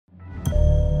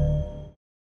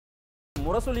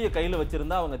முரசொலியை கையில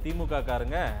வச்சிருந்தா அவங்க திமுக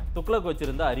காரங்க, துக்ளக்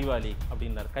வச்சிருந்தா அறிவாளி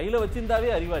அப்படின்னாரு. கையில வச்சிருந்தாவே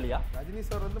அறிவாளியா? ரஜினி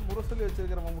சார் வந்து முரசொலி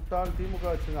வச்சிருக்கிற முட்டாள், திமுக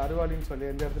வச்சிருக்க அறிவாளின்னு சொல்லி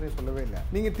எந்த இடத்துலையும் சொல்லவே இல்லை.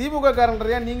 நீங்க திமுக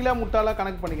காரன்றையா நீங்களே முட்டாளா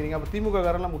கணக்கு பண்ணிக்கிறீங்க. அப்ப திமுக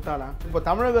காரன்லாம் முட்டாளா? இப்ப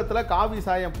தமிழகத்துல காவி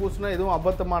சாயம் பூசினா எதுவும்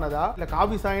அபத்தமானதா இல்ல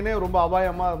காவி சாயனே ரொம்ப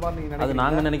அபாயமா மாதிரி நீங்க நினைக்கிறீங்க? அது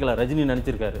நாங்க நினைக்கல, ரஜினி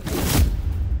நினைச்சிருக்காரு.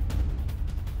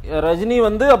 ரஜினி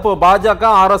வந்து அப்போ பாஜக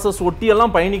RSS ஒட்டி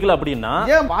எல்லாம் பயணிக்கல அப்படின்னா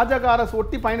ஏன் பாஜக RSS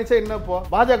ஒட்டி பயணிச்சா என்ன? இப்போ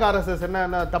பாஜக RSS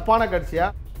என்ன தப்பான கட்சியா?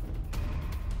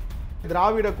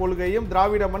 திராவிட கொள்கையும்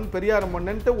திராவிட மண் பெரியார்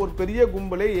மண்ணுன்ட்டு ஒரு பெரிய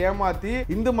கும்பலை ஏமாத்தி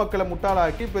இந்து மக்களை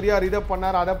முட்டாளாக்கி பெரியார் இதை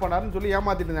பண்ணார் அதை பண்ணாருன்னு சொல்லி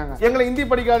ஏமாத்திட்டு இருந்தாங்க. எங்களை ஹிந்தி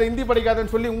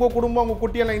படிக்காதுன்னு சொல்லி உங்க குடும்பம் உங்க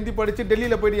குட்டியெல்லாம் ஹிந்தி படிச்சு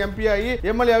டெல்லியில போயிட்டு MP ஆகி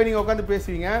MLA ஆகி நீங்க உட்காந்து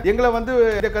பேசுவீங்க. எங்களை வந்து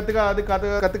இதை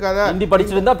கத்துக்காத ஹிந்தி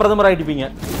படிச்சிருந்தா பிரதமர் ஆயிட்டுப்பீங்க.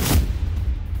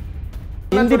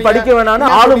 ஹிந்தி படிக்க வேணாம்னு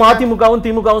ஆளும் அதிமுகவும்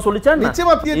திமுகவும் சொல்லிச்சா?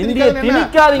 நிச்சயமா இந்திய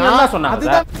திணிக்காதீங்கன்னா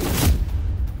சொன்னாங்க.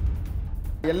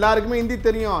 எல்லாருக்குமே ஹிந்தி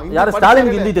தெரியும். யார்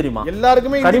ஸ்டாலினுக்கு ஹிந்தி தெரியுமா?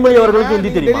 எல்லாருக்குமே கனிமொழி அவர்களுக்கு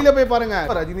ஹிந்தி தெரியும். டெல்லியில போய் பாருங்க.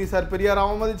 ரஜினி சார் பெரியார்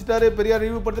அவமதிச்சிட்டாரு, பெரியார்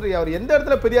ரிவ்யூ பண்றாரு. அவர் எந்த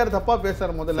இடத்துல பெரியார் தப்பா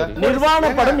பேசுறாரு? முதல்ல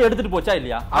நிர்வாண படம் எடுத்துட்டு போச்சா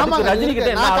இல்லையா? அதுக்கு ரஜினி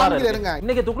கிட்ட என்ன ஆதாரம் இருக்கு?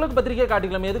 இன்னைக்கு துக்ளக் பத்திரிகை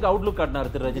காட்டிக்கலாமே, எதுக்கு அவுட்லுக்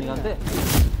காட்டினாரு திரு ரஜினிகாந்த்?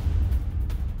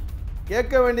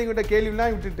 கேட்க வேண்டிய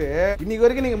கேள்விலாம் விட்டுட்டு இன்னைக்கு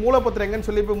வரைக்கும் நீங்க மூலப்பத்திரம் எங்கன்னு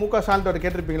சொல்லி போய் முக ஸ்டாலின்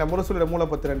கேட்டிருப்பீங்களா? முரசொலியோட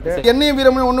மூலப்பத்திரம் என்னையும்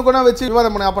வீரமணி ஒண்ணு கூட வச்சு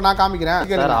விவாதம் பண்ண. அப்ப நான்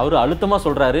காமிக்கிறேன். அவரு அழுத்தமா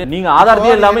சொல்றாரு, நீங்க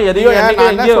ஆதாரத்தையே இல்லாம எதையோ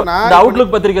இந்த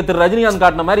அவுட்லுக் பத்திரிகை திரு ரஜினிகாந்த்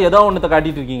காட்டின மாதிரி ஏதோ ஒண்ணு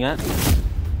காட்டிட்டு இருக்கீங்க.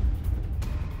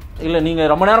 இல்ல நீங்க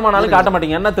ரொம்ப நேரமானாலும் காட்ட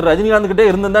மாட்டீங்க. என்ன திரு ரஜினிகாந்த் கிட்ட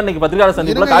இருந்தா இன்னைக்கு பத்திரிகையாளர்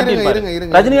சந்திப்புல காட்டியிருப்பாரு.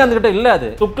 ரஜினிகாந்த் கிட்ட இல்ல, அது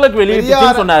துக்ளக் வெளியிட்டு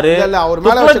சொன்னாரு.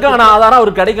 துக்ளக்கான ஆதாரம்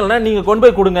அவருக்கு கிடைக்கலன்னா நீங்க கொண்டு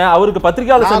போய் கொடுங்க. அவருக்கு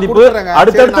பத்திரிகையாளர் சந்திப்பு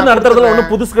அடுத்தடுத்து நடத்துறதுல ஒண்ணும்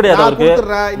புதுசு கிடையாது. அவருக்கு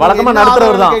வழக்கமா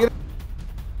நடத்துறவர் தான்.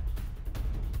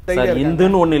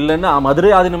 இந்துன்னு ஒண்ணு இல்லன்னு மதுரை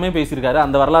ஆதீனமே பேசியிருக்காரு.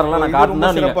 அந்த வரலாறுலாம் நான் காட்டினா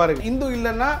இந்து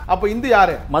இல்லன்னா அப்ப இந்து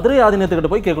யாரு? மதுரை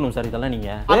ஆதீனத்துக்கிட்ட போய் கேட்கணும் சார். இதெல்லாம் நீங்க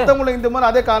அர்த்தமுள்ள இந்து மதம்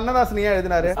அதே கண்ணதாசன் ஏன்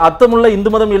எழுதினாரு? அர்த்தமுள்ள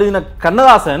இந்து மதம் எழுதின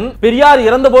கண்ணதாசன் பெரியார்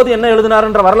இறந்த போது என்ன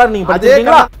எழுதினாருன்ற வரலாறு நீங்க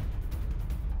படிச்சிருக்கீங்களா?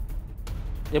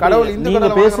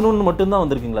 நீங்க பேசணும்னு மட்டும் தான்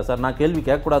வந்திருக்கீங்களா சார்? நான் கேள்வி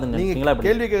கேட்க கூடாதுன்னு நினைச்சீங்களா?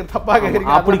 கேள்வி தப்பா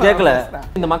கேக்குறீங்க. அப்படி கேட்கல.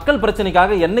 இந்த மக்கள்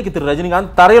பிரச்சனைக்காக என்னைக்கு திரு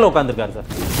ரஜினிகாந்த் தரையில உட்கார்ந்திருக்காரு சார்?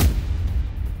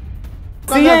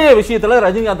 சிஏஏ விஷயத்துல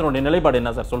ரஜினிகாந்தனுடைய நிலைப்பாடு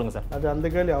என்ன சார்? சொல்லுங்க சார். அது அந்த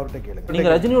கேள்வி அவர்கிட்ட கேளுங்க. நீங்க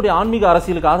ரஜினியோட ஆன்மீக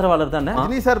அரசியலுக்கு ஆதரவாளர் தானே?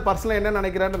 ரஜினி சார் பர்சனலா என்ன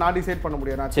நினைக்கிறாரு நான் டிசைட் பண்ண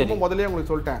முடியாது. நான் சும்மா முதல்லயே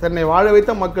உங்களுக்கு சொல்லிட்டேன். தன்னை வாழ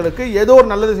வைத்த மக்களுக்கு ஏதோ ஒரு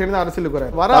நல்லது செய்யணும் அரசியலுக்கு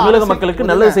வர தமிழக மக்களுக்கு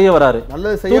நல்லது செய்ய வராரு.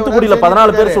 தூத்துக்குடியில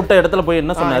 14 பேர் சுட்ட இடத்துல போய்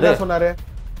என்ன சொன்னாரு?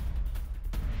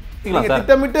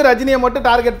 திட்டமிட்டு ரஜினியை மட்டும்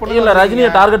டார்கெட் பண்ணி இல்ல ரஜினியை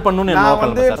டார்கெட் பண்ணனும்னு என்ன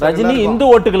நோக்கம் சார்? ரஜினி இந்து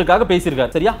ஓட்டுகளுக்காக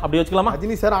பேசியிருக்காரு. சரியா? அப்படி வச்சுக்கலாமா?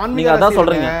 ரஜினி சார் ஆன்மீக அதான்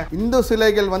சொல்றீங்க. இந்து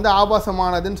சிலைகள் வந்து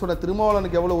ஆபாசமானதுன்னு சொன்ன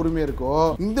திருமாவளவனுக்கு எவ்வளவு உரிமை இருக்கோ,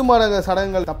 இந்து மத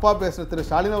சடங்குகள் தப்பா பேசுற திரு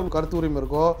ஸ்டாலின் அவருக்கு கருத்து உரிமை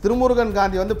இருக்கோ, திருமுருகன்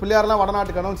காந்தி வந்து பிள்ளையாரெல்லாம்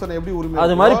வடநாட்டு கணவன் சொன்ன எப்படி உரிமை?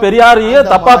 அது மாதிரி பெரியாரையே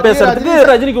தப்பா பேசுறதுக்கு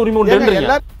ரஜினிக்கு உரிமை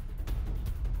உண்டுன்றீங்க.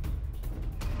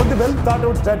 well thought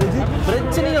out strategy.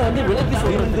 பிரச்சனையை வந்து விலக்கி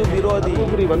சொல்றது விரோதி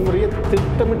வன்முறையை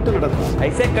திட்டமிட்டு நடக்கும்.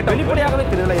 வெளிப்படையாகவே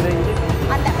தெரியல.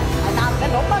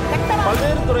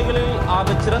 பல்வேறு துறைகளில்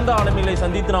ஆக சிறந்த ஆளுமைகளை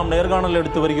சந்தித்து நாம் நேர்காணல்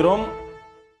எடுத்து வருகிறோம்.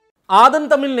 ஆதன்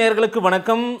தமிழ் நேயர்களுக்கு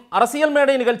வணக்கம். அரசியல்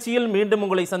மேடை நிகழ்ச்சியில் மீண்டும்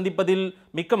உங்களை சந்திப்பதில்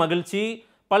மிக்க மகிழ்ச்சி.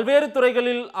 பல்வேறு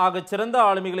துறைகளில் ஆக சிறந்த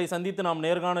ஆளுமைகளை சந்தித்து நாம்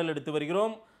நேர்காணல் எடுத்து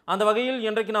வருகிறோம். அந்த வகையில்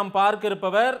இன்றைக்கு நாம் பார்க்க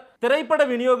இருப்பவர் திரைப்பட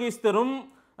விநியோகிஸ்தரும்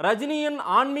ரஜினியின்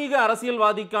ஆன்மீக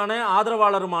அரசியல்வாதிக்கான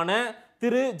ஆதரவாளருமான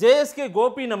திரு J.S.K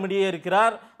கோபி நம்மிடையே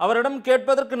இருக்கிறார். அவரிடம்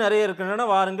கேட்பதற்கு நிறைய இருக்கின்றன.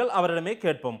 வாருங்கள் அவரிடமே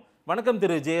கேட்போம். வணக்கம்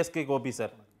திரு J.S.K கோபி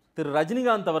சார். திரு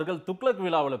ரஜினிகாந்த் அவர்கள் துக்ளக்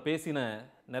விழாவில் பேசின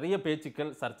நிறைய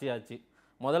பேச்சுக்கள் சர்ச்சையாச்சு.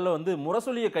 முதல்ல வந்து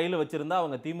முரசொலியை கையில் வச்சிருந்தா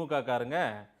அவங்க திமுக காரங்க,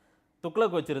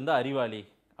 துக்ளக் வச்சிருந்தா அறிவாளி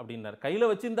அப்படின்னாரு. கையில்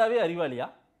வச்சிருந்தாவே அறிவாளியா?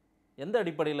 எந்த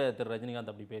அடிப்படையில் திரு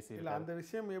ரஜினிகாந்த் அப்படி பேசி? இல்லை, அந்த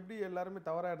விஷயம் எப்படி எல்லாருமே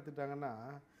தவறாக எடுத்துட்டாங்கன்னா,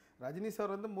 ரஜினி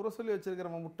சார் வந்து முரசொலி வச்சிருக்கிற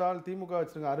முட்டாள், திமுக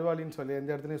வச்சிருக்க அறிவாளின்னு சொல்லி எந்த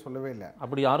இடத்துலையும் சொல்லவே இல்லை.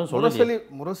 அப்படி யாரும் சொல்லல.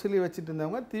 முரசொலி வச்சுட்டு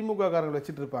இருந்தவங்க திமுக காரங்க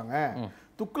வச்சுட்டு இருப்பாங்க,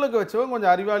 துக்ளக் வச்சவங்க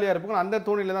கொஞ்சம் அறிவாளியா இருப்பாங்க, அந்த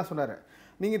தோணியில தான் சொன்னாரு.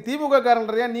 நீங்க திமுக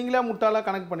காரன்றையா நீங்களே முட்டாளா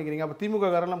கணக்கு பண்ணிக்கிறீங்க. அப்ப திமுக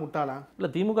காரன்லாம் முட்டாளா? இல்ல,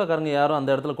 திமுக காரங்க யாரும் அந்த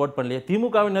இடத்துல கோட் பண்ணலையே.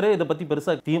 திமுகவினரே இதை பத்தி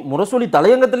பெருசா முரசொலி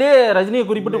தலையங்கத்திலேயே ரஜினியை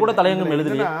குறிப்பிட்டு கூட தலையங்கம்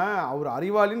எழுதுனா அவர்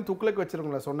அறிவாளின்னு துக்ளக்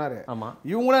வச்சிருக்கல சொன்னாரு. ஆமா,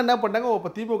 இவங்களும் என்ன பண்ணாங்க,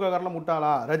 இப்ப திமுக காரன்லாம்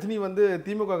முட்டாளா, ரஜினி வந்து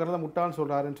திமுக காரன்லாம் முட்டாள்னு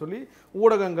சொல்றாருன்னு சொல்லி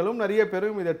ஊடகங்களும் நிறைய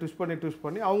பேரும் இதை ட்விஸ்ட்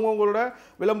பண்ணி அவங்கவுங்களோட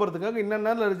விளம்பரத்துக்காக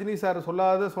என்னென்ன ரஜினி சார்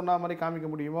சொன்ன மாதிரி காமிக்க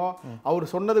முடியுமோ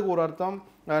அவர் சொன்னதுக்கு ஒரு அர்த்தம்.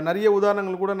 நிறைய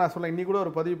உதாரணங்கள் கூட நான் சொன்னேன். இன்னைக்கு கூட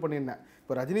ஒரு பதிவு பண்ணியிருந்தேன்.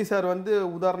 இப்போ ரஜினி சார் வந்து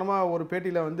உதாரணமாக ஒரு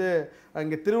பேட்டியில் வந்து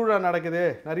இங்கே திருவிழா நடக்குது,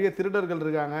 நிறைய திருடர்கள்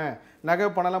இருக்காங்க, நகை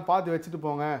பணம்லாம் பார்த்து வச்சுட்டு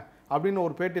போங்க அப்படின்னு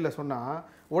ஒரு பேட்டியில் சொன்னால்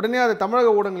உடனே அதை தமிழக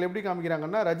ஊடகங்கள் எப்படி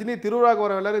காமிக்கிறாங்கன்னா ரஜினி திருவிழாக்கு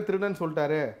வர எல்லாரும் திருடன்னு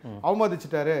சொல்லிட்டாரு,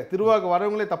 அவமதிச்சிட்டாரு, திருவிழாக்கு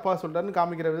வரவங்களே தப்பா சொல்லிட்டாருன்னு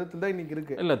காமிக்கிற விதத்தில் தான் இன்னைக்கு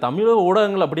இருக்கு. இல்ல தமிழக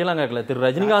ஊடகங்கள் அப்படியெல்லாம் கேட்கல. திரு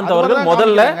ரஜினிகாந்த் அவர்கள்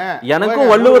முதல்ல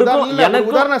எனக்கும் வள்ளுவருக்கும்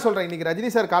எனக்கு உதாரணம் சொல்றேன். இன்னைக்கு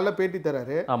ரஜினி சார் காலைல பேட்டி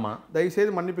தராரு, ஆமா தயவு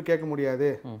செய்து மன்னிப்பு கேட்க முடியாது,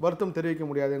 வருத்தம் தெரிவிக்க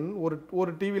முடியாதுன்னு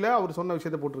ஒரு டிவில அவர் சொன்ன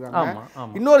விஷயத்தை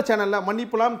போட்டிருக்காங்க. இன்னொரு சேனல்ல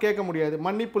மன்னிப்புலாம் கேட்க முடியாது,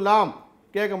 மன்னிப்புலாம்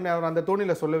கேட்க முடியாது, அவர் அந்த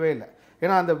தோணியில சொல்லவே இல்லை.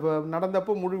 ஏன்னா அந்த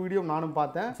நடந்தப்போ முழு வீடியோ நானும்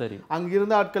பார்த்தேன், அங்க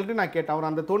இருந்த ஆட்கள்கிட்ட நான் கேட்டேன், அவர்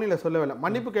அந்த தோணியில சொல்லவே இல்லை.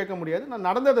 மன்னிப்பு கேட்க முடியாது, நான்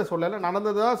நடந்ததை சொல்லலை,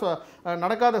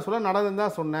 நடக்காத சொல்ல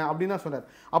நடந்ததான் சொன்னேன் அப்படின்னு தான் சொன்னார்.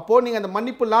 அப்போ நீங்க அந்த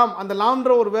மன்னிப்பு லாம், அந்த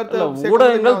லாம்ன்ற ஒரு வேர்த்தை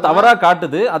ஊடகங்கள் தவறா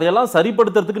காட்டுது, அதையெல்லாம்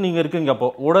சரிப்படுத்துறதுக்கு நீங்க இருக்கீங்க. அப்போ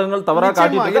ஊடகங்கள் தவறா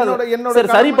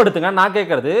காட்டிட்டு சரிப்படுத்துங்க. நான்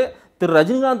கேட்கறது திரு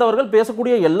ரஜினிகாந்த் அவர்கள்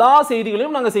பேசக்கூடிய எல்லா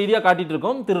செய்திகளையும் நாங்க செய்தியா காட்டிட்டு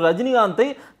இருக்கோம். திரு ரஜினிகாந்தை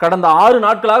கடந்த 6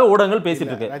 நாட்களாக ஊடகங்கள்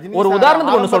பேசிட்டு இருக்கு. ஒரு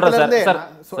உதாரணத்துக்கு ஒண்ணு சொல்றேன் சார்.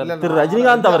 திரு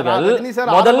ரஜினிகாந்த் அவர்கள்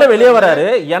முதல்ல வெளியே வராரு,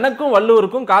 எனக்கும்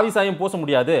வள்ளுவருக்கும் காவி சாயம் பூச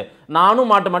முடியாது, நானும்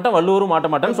மாட்ட மாட்டேன், வள்ளுவரும் மாட்ட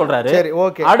மாட்டேன்னு சொல்றாரு.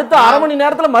 அடுத்த அரை மணி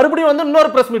நேரத்துல மறுபடியும் வந்து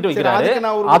இன்னொரு பிரஸ் மீட் வைக்கிறாரு,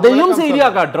 அதையும் செய்தியா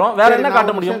காட்டுறோம். வேற என்ன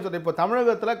காட்ட முடியும்? இப்ப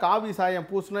தமிழகத்துல காவி சாயம்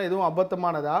பூசினா எதுவும்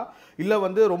அபத்தமானதா இல்ல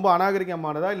வந்து ரொம்ப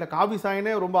அநாகரிகமானதா இல்ல காவி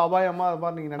சாயனே ரொம்ப அபாயமா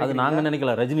நீங்க நினைக்கிறீங்க? அது நாங்க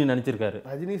நினைக்கல, ரஜினி நினைச்சிருக்காரு.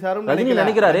 ரஜினி சாரும்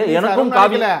நினைக்கிறாரு எனக்கும்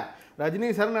காவில. ரஜினி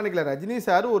சார் நினைக்கல. ரஜினி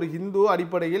சார் ஒரு ஹிந்து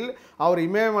அடிப்படையில் அவர்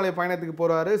இமயமலை பயணத்துக்கு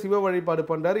போறாரு, சிவ வழிபாடு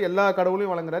பண்றாரு, எல்லா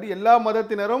கடவுளையும் வழங்குறாரு, எல்லா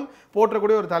மதத்தினரும்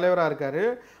போற்றக்கூடிய ஒரு தலைவரா இருக்காரு.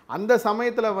 அந்த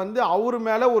சமயத்துல வந்து அவரு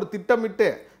மேல ஒரு திட்டமிட்டு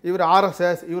இவர்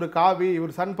ஆர்எஸ்எஸ், இவர் காவி,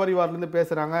 இவர் சன் பரிவார்லேருந்து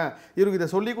பேசுறாங்க, இவருக்கு இதை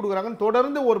சொல்லி கொடுக்குறாங்கன்னு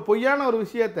தொடர்ந்து ஒரு பொய்யான ஒரு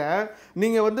விஷயத்த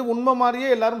நீங்க வந்து உண்மை மாதிரியே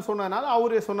எல்லாரும் சொன்னதுனால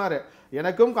அவரே சொன்னாரு,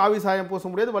 எனக்கும் காவி சாயம் பூச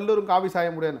முடியாது, வள்ளுவரும் காவி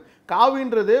சாயம் முடியாது.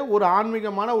 காவின்றது ஒரு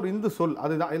ஆன்மீகமான ஒரு இந்து சொல்,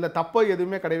 அதுதான், இல்லை தப்ப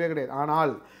எதுவுமே கிடையவே கிடையாது.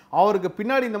 ஆனால் அவருக்கு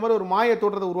பின்னாடி இந்த மாதிரி ஒரு மாய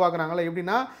தோற்றத்தை உருவாக்குறாங்கல்ல,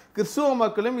 எப்படின்னா கிறிஸ்துவ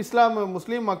மக்களையும்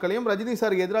முஸ்லீம் மக்களையும் ரஜினி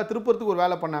சாருக்கு எதிராக திருப்பத்துக்கு ஒரு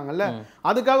வேலை பண்ணாங்கல்ல,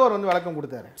 அதுக்காக அவர் வந்து விளக்கம்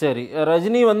கொடுத்தாரு. சரி,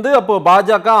 ரஜினி வந்து அப்போ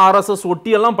பாஜக ஆர்எஸ்எஸ்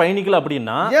ஒட்டி எல்லாம் பயணிக்கல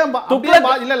அப்படின்னா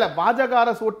இல்ல பாஜக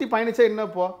ஆர்எஸ் ஒட்டி பயணிச்சா என்ன?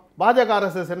 இப்போ பாஜக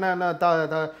ஆர்எஸ்எஸ் என்ன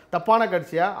தப்பான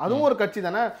கட்சியா? அதுவும் ஒரு கட்சி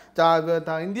தானே.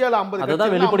 இந்தியால 50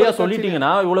 அதான் வெளிப்படையா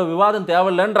சொல்லிட்டீங்கன்னா இவ்வளவு விவாதம்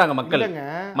தேவையில்லைன்றாங்க மக்கள்.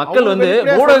 மக்கள் வந்து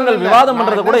ஊடகங்கள் விவாதம்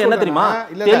பண்றது கூட என்ன தெரியுமா,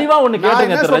 தெளிவா ஒண்ணு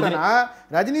கேட்டுங்க.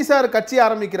 ரஜினி சார் கட்சி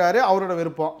ஆரம்பிக்கிறாரு, அவரோட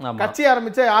விருப்பம். கட்சி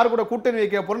ஆரம்பிச்சா யாரு கூட கூட்டணி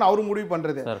வைக்க போறோம்னு அவரு முடிவு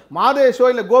பண்றது. மாதேஷோ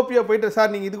இல்ல கோபியோ போயிட்டு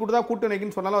சார் நீங்க இது கூட தான் கூட்டணி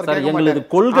வைக்கணும்னு சொன்னாலும் அவர் கேட்க மாட்டாரு.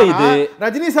 கொள்கை இது.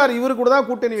 ரஜினி சார் இவரு கூட தான்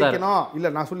கூட்டணி வைக்கணும்,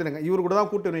 இல்ல நான் சொல்லிடுங்க, இவரு கூட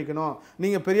தான் கூட்டணி வைக்கணும்,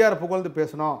 நீங்க பெரியார புகழ்ந்து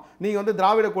பேசணும், நீங்க வந்து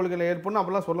திராவிட கொள்கைகளை ஏற்படணும்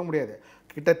அப்படிலாம் சொல்ல முடியாது.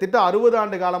 கிட்டத்தட்ட 60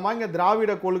 ஆண்டு காலமா இங்க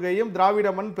திராவிட கொள்கையும் திராவிட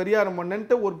மண் பெரியார்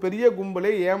மண்ணுன்ட்டு ஒரு பெரிய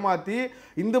கும்பலை ஏமாத்தி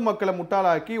இந்து மக்களை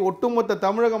முட்டாளாக்கி ஒட்டுமொத்த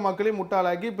தமிழக மக்களையும்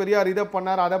முட்டாளாக்கி பெரியார் இதை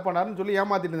பண்ணார் அதை பண்ணாருன்னு சொல்லி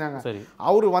ஏமாத்திட்டு இருந்தாங்க.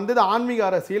 அவரு வந்தது ஆன்மீக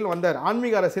அரசியல் வந்தார்.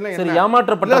 ஆன்மீக அரசியல்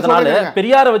ஏமாற்றப்பட்டதனால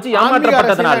பெரியார வச்சு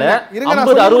ஏமாற்றப்பட்டதனால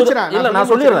 50 60 இல்ல நான்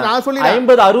சொல்லிறேன்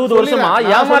 50 60 வருஷமா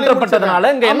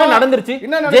ஏமாற்றப்பட்டதனால இங்க என்ன நடந்துருச்சு?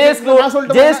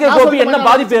 JSK கோபி என்ன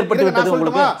பாதிப்பு ஏற்பட்டு விட்டது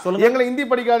உங்களுக்கு சொல்லுங்க. எங்களை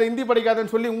ஹிந்தி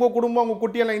படிக்காதன்னு சொல்லி உங்க குடும்பம் உங்க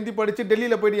குட்டி எல்லாம் ஹிந்தி படிச்சு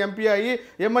டெல்லியில போயிட்டு எம்பி ஆகி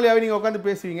எம்எல்ஏ ஆகி நீங்க உட்கார்ந்து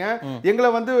பேசுவீங்க. எங்களை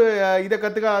வந்து இத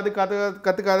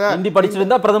கத்துக்காத ஹிந்தி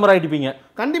படிச்சிருந்தா பிரதமர் ஆயிடுவீங்க.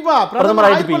 கண்டிப்பா பிரதமர்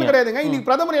ஆயிடுவீங்க கிடையாதுங்க. இன்னைக்கு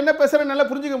பிரதமர் என்ன பேசுறாரு நல்லா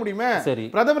புரிஞ்சுக்க முடியுமே.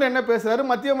 பிரதமர் என்ன பேசுறாரு,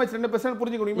 மத்திய அமைச்சர் என்ன பேசுறாரு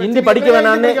புரிஞ்சுக்க முடியுமே.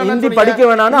 ஹிந்தி படிக்க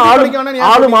வேணாம்னு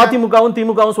ஆளும் அதிமுகவும்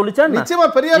திமுகவும் சொல்லிச்சா? நிச்சயமா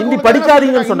பெரியார் ஹிந்தி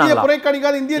படிக்காதீங்கன்னு சொன்னாங்க.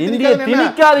 புரைக்கடிக்காத இந்திய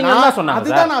திணிக்காதீங்கன்னு சொன்னாங்க.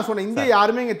 அதுதான் நான் சொன்னேன், இந்திய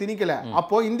யாருமே இங்க திணிக்கல.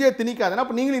 அப்போ இந்திய திணிக்காதனா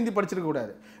அப்ப நீங்களும் ஹிந்தி படிச்சிருக்க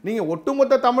கூடாது. நீங்க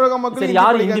ஒட்டுமொத்த தமிழக மக்கள்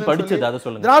யாரு ஹிந்தி படிச்சது அத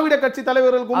சொல்லுங்க. திராவிட கட்சி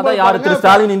தலைவர்கள் கும்பல் யாரு? திரு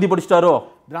ஸ்டாலின் ஹிந்தி படிச்சிட்டாரோ?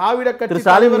 திராவிட கட்சி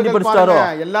ஸ்டாலின் ஹிந்தி படிச்சிட்டாரோ?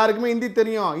 எல்லாருக்குமே ஹிந்தி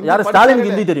தெரியும். யாரு ஸ்டாலின்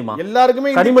ஹிந்தி தெரியுமா?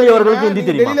 எல்லாருக்குமே கனிமொழி அவர்களுக்கு ஹிந்தி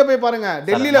தெரியுமா? டெல்லில போய் பாருங்க.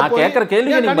 டெல்லில போய் கேக்குற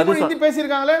கேள்விக்கு நீங்க பதில் ஹிந்தி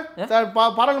பேசிருக்காங்களே,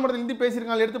 பாராளுமன்றத்தில் ஹிந்தி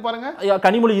பேசிருக்காங்க, எடுத்து பாருங்க.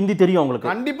 கனிமொழி ஹிந்தி தெரியும்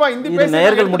உங்களுக்கு? கண்டிப்பா ஹிந்தி பேசி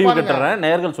நேயர்கள் முடிவு கட்டறேன்.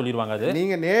 நேயர்கள் சொல்லிடுவாங்க. அது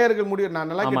நீங்க நேயர்கள் முடிவு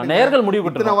நான் நல்லா கேட்டேன். நேயர்கள் முடிவு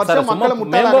கட்டறேன். வருஷம் மக்களை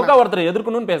முட்டாளாக்க ஒருத்தர்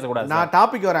எதிர்க்கணும்னு பேச கூடாது. நான்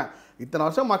டாபிக் வரேன். இத்தனை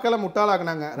வருஷம் மக்களை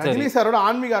முட்டாளாக்குனாங்க. ரஜினி சாரோட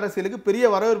ஆன்மீக அரசியலுக்கு பெரிய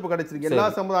வரவேற்பு கிடைச்சிருக்கு எல்லா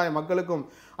சமுதாய மக்களுக்கும்.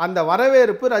 அந்த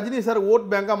வரவேற்பு ரஜினி சார் ஓட்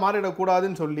பேங்கா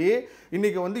மாறிடக்கூடாதுன்னு சொல்லி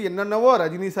இன்னைக்கு வந்து என்னென்னவோ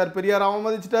ரஜினி சார் பெரியார்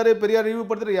அவமதிச்சிட்டாரு, பெரியார்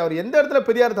இழிவுபடுத்துறாரு. அவர் எந்த இடத்துல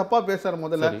பெரியார் தப்பா பேசுறாரு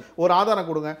முதல்ல ஒரு ஆதாரம்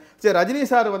கொடுங்க. சரி, ரஜினி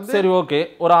சார் வந்து சரி ஓகே,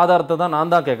 ஒரு ஆதாரத்தை தான்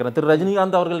நான் தான் கேட்கிறேன். திரு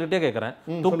ரஜினிகாந்த் அவர்கள்கிட்டே கேட்கிறேன்.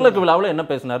 துக்ளக் விழாவில் என்ன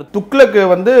பேசினாரு? துக்ளக்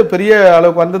வந்து பெரிய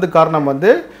அளவுக்கு வந்ததுக்கு காரணம்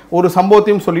வந்து ஒரு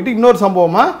சம்பவத்தையும் சொல்லிட்டு இன்னொரு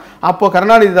சம்பவமா அப்போ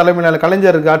கருணாநிதி தலைமையில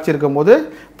கலைஞருக்கு ஆட்சி இருக்கும் போது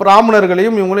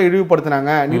பிராமணர்களையும் இவங்களும்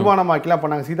இழிவுபடுத்தினாங்க, நிர்வாணமாக்கிலாம்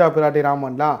பண்ணாங்க, சீதா பிராட்டி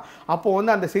ராமன்லாம். அப்போ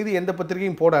வந்து அந்த செய்தி எந்த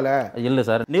பத்திரிகையும் போடல. இல்ல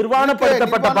சார்,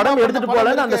 நிர்வாணப்படுத்தப்பட்ட படம் எடுத்துட்டு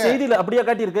போல அந்த செய்தியில அப்படியே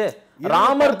காட்டி இருக்கு.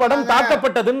 ராமர் படம்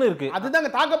தாக்கப்பட்டதுன்னு இருக்கு. அதுதாங்க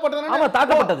தாக்கப்பட்டதுன்னா. ஆமா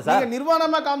தாக்கப்பட்டது சார். நீங்க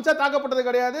நிர்வாணமா காமிச்சா தாக்கப்பட்டது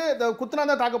கிடையாது, குத்துனா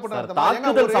தான் தாக்கப்பட்டது.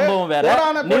 தாக்குதல் சம்பவம் வேற,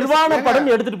 நிர்வாண படம்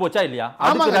எடுத்துட்டு போச்சா இல்லையா?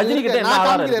 அதுக்கு ரஜினி கிட்ட என்ன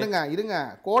ஆதாரம் இருக்கு? இருங்க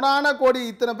கோடான கோடி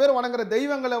இத்தனை பேர் வணங்குற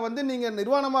தெய்வங்களை வந்து நீங்க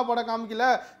நிர்வாணமா படம் காமிக்கல,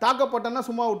 தாக்கப்பட்டனா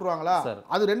சும்மா விட்டுருவாங்களா?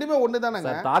 அது ரெண்டுமே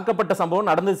ஒண்ணுதானங்க. தாக்கப்பட்ட சம்பவம்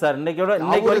நடந்தது சார்.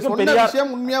 இன்னைக்கு வரைக்கும்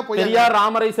பெரியார்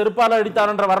ராமரை செருப்பால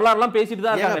அடித்தார்ன்ற வரலாறு எல்லாம் பேசிட்டு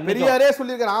தான் இருக்காங்க. பெரியாரே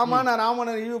சொல்லிருக்காரு, ஆமா நான்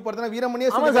ராமனை இழிவுபடுத்தின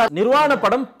வீரமணியே சொல்லிருக்காரு. நிர்வாண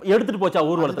படம் எடுத்துட்டு போச்சா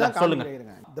ஊர்வலத்துல? சொல்லுங்க.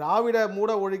 திராவிட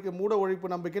மூட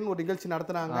ஒழிப்பு நம்பிக்கைன்னு ஒரு நிகழ்ச்சி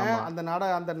நடத்தினாங்க.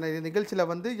 அந்த நிகழ்ச்சியில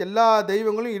வந்து எல்லா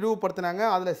தெய்வங்களும் இழிவுபடுத்தினாங்க.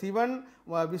 அதுல சிவன்,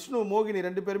 விஷ்ணு, மோகினி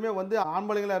ரெண்டு பேருமே வந்து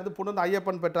ஆண்மலைகளா இருந்து பொண்ணு வந்து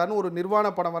ஐயப்பன் பெற்றாருன்னு ஒரு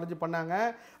நிர்வாண படம் வரைஞ்சு பண்ணாங்க.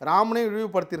 ராமனையும்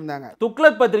இழிவுபடுத்தி இருந்தாங்க.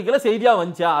 துக்ளக் பத்திரிகையில செய்தியா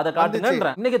வந்துச்சா? அதை காட்டுங்க.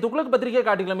 இன்னைக்கு துக்ளக் பத்திரிகை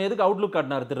காட்டிக்கலாமே, எதுக்கு அவுட்லுக்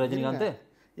காட்டினாரு திரு ரஜினிகாந்த்?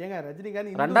 ஏங்க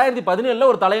ரஜினிகாந்த் 2017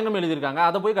 ஒரு தலையங்கம் எழுதியிருக்காங்க,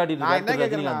 அதை போய் காட்டிட்டு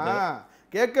ரஜினிகாந்த்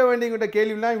கேட்க வேண்டிய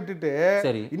கேள்விலாம் விட்டுட்டு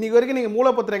இன்னைக்கு வரைக்கும் நீங்க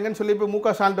மூலப்பத்திரங்கன்னு சொல்லி போய்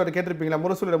முக ஸ்டாலின் கேட்டிருப்பீங்களா?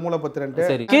 முரசொலியோட மூலப்பத்திரன்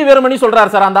கி வீரமணி சொல்றாரு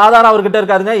சார், அந்த ஆதாரம் அவர்கிட்ட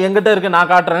இருக்காதுங்க, எங்கிட்ட இருக்கு, நான்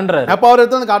காட்டுறேன்றாரு. அப்ப அவர்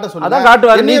எடுத்து காட்ட சொல்லுங்க. அதான்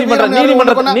காட்டுவார்.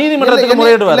 நீதிமன்றத்துக்கு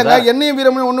முறையிடுவார். என்னையும்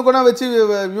வீரமணி ஒண்ணு கூட வச்சு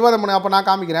விவாதம் பண்ண, அப்ப நான்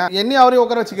காமிக்கிறேன். என்னையும் அவரையும்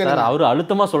உட்கார வச்சுக்கிறேன். அவரு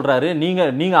அழுத்தமா சொல்றாரு,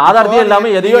 நீங்க ஆதாரத்தையே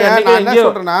இல்லாம எதையோ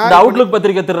இந்த அவுட்லுக்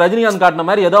பத்திரிகை திரு ரஜினிகாந்த் காட்டின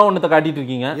மாதிரி ஏதோ ஒண்ணு காட்டிட்டு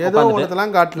இருக்கீங்க. ஏதோ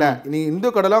ஒண்ணுலாம் காட்டல. நீ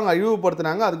இந்து கடலை அவங்க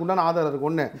இழிவுபடுத்தினாங்க, அதுக்கு உண்டான ஆதாரம்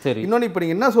இருக்கு ஒண்ணு. இன்னொன்னு இப்ப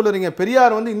நீங்க என்ன சொல்றீங்க, பெரியார்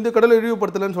வந்து இந்து கடலை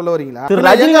இழிவுபடுத்தலன்னு சொல்ல வரீங்களா?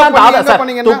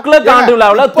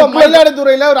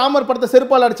 மயிலாடுதுறையில ராமர் படத்தை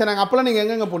செருப்பால் அடிச்சாங்க, அப்பலாம் நீங்க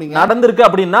எங்க போனீங்க? நடந்திருக்கு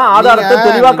அப்படின்னா ஆதாரத்தை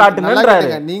தெளிவா காட்டுங்கன்றாரு.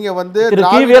 நீங்க வந்து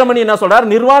கி வீரமணி என்ன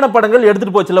சொல்றாரு, நிர்வாண படங்கள்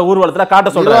எடுத்துட்டு போச்சுல ஊர்வலத்துல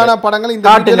காட்ட சொல்றாரு. நிர்வாண படங்கள்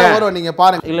இந்த வீடியோல வரும், நீங்க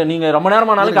பாருங்க. இல்ல நீங்க ரொம்ப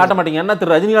நேரமானாலும் காட்ட மாட்டீங்க. என்ன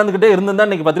திரு ரஜினிகாந்த் கிட்ட இருந்தா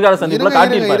இன்னைக்கு பத்திரிகையாளர் சந்திப்புல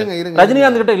காட்டியிருப்பாரு.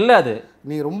 ரஜினிகாந்த் கிட்ட இல்ல. அது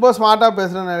நீ ரொம்ப ஸ்மார்ட்டா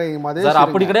பேசுறேன்னு சார்.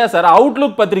 அப்படி கிடையாது சார்.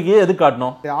 அவுட்லுக் பத்திரிகையை எது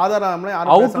காட்டணும்? ஆதாரம்ல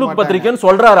அவுட்லுக் பத்திரிகைன்னு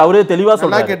சொல்றாரு, அவரே தெளிவா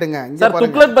சொல்றாரு. கேட்டுங்க சார்.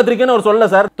 துக்ளக் பத்திரிகைன்னு அவர் சொல்ல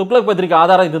சார். துக்ளக் பத்திரிகை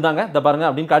ஆதாரம் இதுதாங்க, இத பாருங்க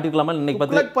அப்படின்னு காட்டிக்கலாமா? இன்னைக்கு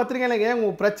துக்ளக் பத்திரிகையில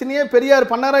உங்க பிரச்சனையே பெரியார்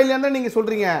பண்ணாரா இல்லையா நீங்க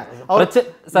சொல்றீங்க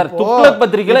சார். துக்ளக்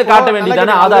பத்திரிகையில காட்ட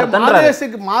வேண்டியதானே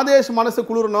ஆதாரத்தை? மாதேஷ் மனசு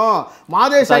குளிரணும்,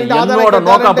 மாதேஷ் என்னோட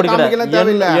நோக்கம் அப்படி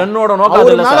கிடையாது. என்னோட நோக்கம்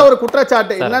ஒரு மேல ஒரு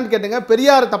குற்றச்சாட்டு என்னன்னு கேட்டுங்க,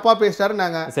 பெரியார் தப்பா பேசிட்டாரு.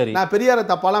 நான் பெரியார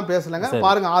தப்பாலாம் பேசலங்க,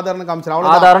 பாருங்க ஆதாரம் காமிச்சு.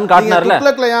 ஆதாரம் காட்டினார்ல.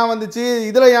 துக்ளக்ல ஏன் வந்துச்சு,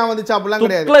 இதுல ஏன் வந்துச்சு அப்படிலாம்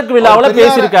கிடையாது. துக்ளக் விழாவுல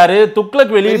பேசிருக்காரு,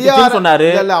 துக்ளக் வெளியிட்டுன்னு சொன்னாரு.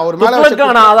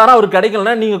 துக்ளக்கான ஆதாரம் அவருக்கு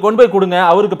கிடைக்கலனா நீங்க கொண்டு போய் கொடுங்க.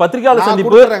 அவருக்கு பத்திரிகையாளர்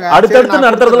சந்திப்பு அடுத்தடுத்து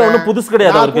நடத்துறதுல ஒண்ணும் புதுசு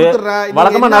கிடையாது. அவருக்கு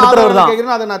வழக்கமா நடத்துறவர்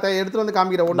தான். அதை நான் எடுத்து வந்து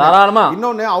காமிக்கிறேன். தாராளமா.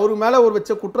 இன்னொன்னு அவரு மேல ஒரு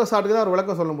வச்ச குற்றச்சாட்டுக்கு தான் ஒரு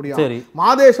விளக்கம் சொல்ல முடியும்.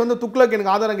 மாதேஷ் வந்து துக்ளக்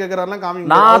எனக்கு ஆதாரம் கேக்குறாருலாம்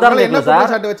காமிங்க. நான் ஆதாரம் என்ன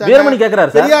குற்றச்சாட்டு வச்சாங்க? வீரமணி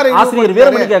கேக்குறாரு சார். ஆசிரியர்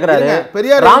வீரமணி கேக்குறாரு.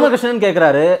 பெரியார் ராமகிருஷ்ணன்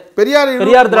கேக்குறாரு.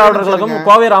 பெரியார் திராவிடர் கழகம்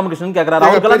கோவை ராமகிருஷ்ணன் கேக்குறாரு.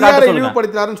 அவங்களுக்கு காட்ட சொல்லுங்க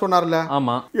சொன்னார்ல.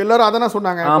 ஆமா, எல்லாரும் அதான்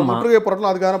சொன்னாங்க. முற்றுகை போராட்டம்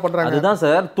அதுக்காக பண்றாங்க. அதுதான்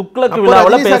சார். துக்ளக்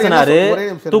விழாவுல பேசினாரு.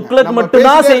 துக்ளக் மட்டும்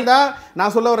தான்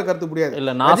நான் சொல்ல வர கருத்து புரியாது.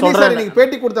 இல்ல நான் சொல்றேன், நீங்க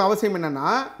பேட்டி கொடுத்த அவசியம் என்னன்னா,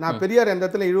 நான் பெரியார் எந்த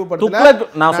இடத்துல இழிவுபடுத்தல.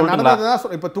 நான்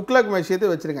சொல்றேன். இப்ப துக்ளக் விஷயத்தை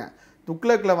வச்சிருங்க.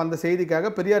 துக்ளக்ல வந்த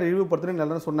செய்திக்காக பெரியார் இழிவுபடுத்துறேன்னு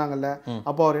எல்லாரும் சொன்னாங்கல்ல.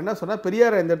 அப்போ அவர் என்ன சொன்னா,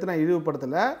 பெரியார் எந்த இடத்துல நான்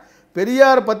இழிவுபடுத்தல,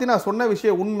 பெரியார் பத்தி நான் சொன்ன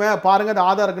விஷயம் உண்மை, பாருங்க அது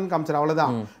ஆதாரம் இருக்குன்னு காமிச்சார்,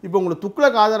 அவ்வளவுதான். இப்போ உங்களுக்கு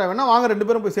துக்ளக் ஆதாரம் வேணா வாங்க, ரெண்டு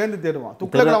பேரும் போய் சேர்ந்து தேடுவோம்.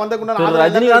 துக்ளக்ல வந்த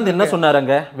ரஜினிகாந்த் என்ன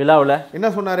சொன்னாருங்க விழாவுல?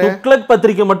 என்ன சொன்னாரு? துக்ளக்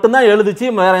பத்திரிக்கை மட்டும் தான் எழுதிச்சு,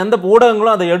 வேற எந்த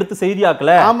ஊடகங்களும் அதை எடுத்து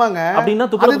செய்தியாக்கல. ஆமாங்க. அப்படின்னா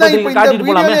துக்ளக் பத்திரிக்கை காட்டிட்டு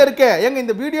போலாமே. இருக்கு ஏங்க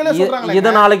இந்த வீடியோல சொல்றாங்க.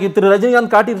 இத நாளைக்கு திரு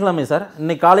ரஜினிகாந்த் காட்டியிருக்கலாமே சார்.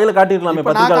 இன்னைக்கு காலையில காட்டியிருக்கலாமே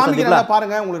பத்திரிகையாளர் சந்திப்புல.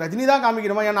 பாருங்க, உங்களுக்கு ரஜினி தான்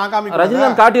காமிக்கணுமா? நான் காமிக்கிறேன்.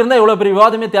 ரஜினிகாந்த் காட்டியிருந்தா இவ்வளவு பெரிய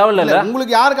விவாதமே தேவையில்லை.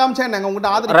 உங்களுக்கு யார் காமிச்சா என்னங்க?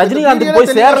 உங்ககிட்ட ஆதாரம் ரஜினிகாந்த்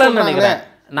போய் சேரலன்னு நினைக்கிறேன்.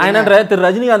 நான் என்ன திரு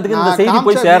ரஜினிகாந்துக்கு இந்த செய்தி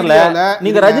போய் சேரல.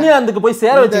 நீங்க ரஜினிகாந்துக்கு போய்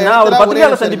சேர வச்சீங்கன்னா ஒரு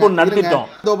பத்திரிகையாளர் சந்திப்பு நடத்திட்டோம்.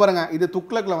 இதோ பாருங்க, இது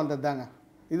துக்ளக்ல வந்ததுதாங்க.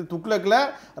 இது துக்ளக்ல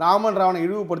ராமன் ராவணை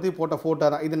இழிவுபடுத்தி போட்ட போட்டோ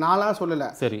தான். இது நான்லாம் சொல்லல,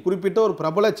 குறிப்பிட்ட ஒரு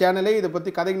பிரபல சேனலே இதை பத்தி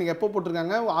கதைக்கு நீங்க எப்போ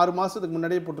போட்டிருக்காங்க, 6 மாசத்துக்கு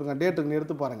முன்னாடியே போட்டிருக்காங்க. டேட்டுக்கு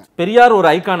எடுத்து பாருங்க. பெரியார் ஒரு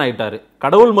ஐகான் ஆயிட்டாரு.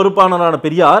 கடவுள் மறுப்பாளரான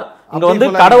பெரியார் அங்க வந்து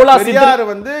கடவுளா பெரியார்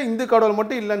வந்து இந்து கடவுள்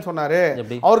மட்டும் இல்லன்னு சொன்னாரு.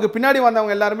 அவருக்கு பின்னாடி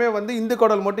வந்தவங்க எல்லாருமே வந்து இந்து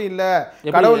கடவுள் மட்டும் இல்ல,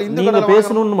 கடவுள் இந்து கடவுள்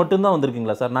பேசணும்னு மட்டும் தான்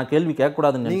வந்திருக்கீங்களா சார்? நான் கேள்வி கேட்க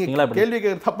கூடாதுன்னு நினைச்சீங்களா? கேள்வி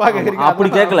தப்பா கேக்குறீங்க.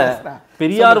 அப்படி கேட்கல.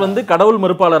 பெரியார் வந்து கடவுள்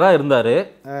மறுப்பாளரா இருந்தாரு.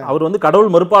 அவர் வந்து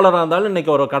கடவுள் மறுப்பாளரா இருந்தாலும்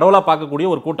இன்னைக்கு ஒரு கடவுளா பார்க்கக்கூடிய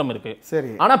ஒரு கூட்டம் இருக்கு.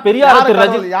 சரி, ஆனா பெரியார்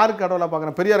யாரு கடவுளா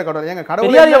பாக்குறாங்க? பெரியார் கடவுள். ஏங்க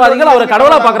பெரியாரியவாதிகள் அவரை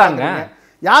கடவுளா பாக்குறாங்க.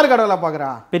 யார் கடவுளா பாக்குறா?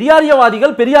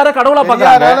 பெரியாரியவாதிகள் பெரியார கடவுளா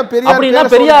பாக்குறாங்க. அப்படின்னா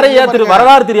பெரியாரையா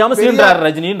வரலாறு தெரியாம சீன்றாரு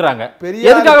ரஜினின்றாங்க.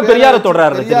 எதுக்காக பெரியார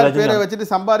தொடறாரு ரஜினி? பேரை வச்சிட்டு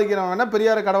சம்பாதிக்கிறவங்க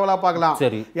பெரியார கடவுளா பார்க்கலாம்.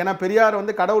 சரி, ஏன்னா பெரியார்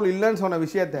வந்து கடவுள் இல்லன்னு சொன்ன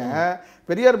விஷயத்த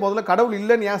பெரியார் முதல்ல கடவுள்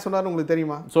இல்லன்னு ஏன் சொன்னாரு உங்களுக்கு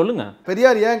தெரியுமா? சொல்லுங்க.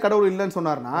 பெரியார் ஏன் கடவுள் இல்லன்னு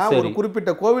சொன்னார்னா, ஒரு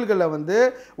குறிப்பிட்ட கோவில்கள்ல வந்து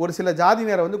ஒரு சில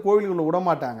ஜாதியினரை வந்து கோவில்களுக்குள்ள விட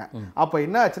மாட்டாங்க. அப்ப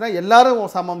என்ன ஆச்சுன்னா, எல்லாரும்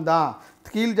சமம் தான்,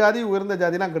 கீழ் ஜாதி உயர்ந்த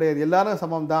ஜாதிலாம் கிடையாது, எல்லாரும்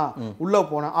சமம் தான், உள்ள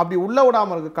போனா அப்படி உள்ள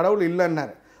விடாம இருக்கு கடவுள்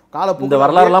இல்லைன்னாரு. இந்த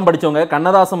வரலாறு எல்லாம் படிச்சவங்க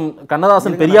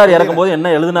கண்ணதாசன் பெரியார் இறக்கும் போது என்ன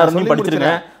எழுதினாருன்னு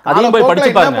படிச்சிருக்கேன். அதையும் போய்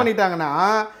படிச்சு பாருங்க. என்ன பண்ணிட்டாங்கன்னா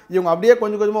இவங்க அப்படியே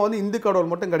கொஞ்சம் கொஞ்சமா வந்து இந்து கடவுள்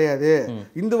மட்டும் கிடையாது,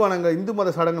 இந்து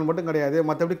மத சடங்குகள் மட்டும் கிடையாது,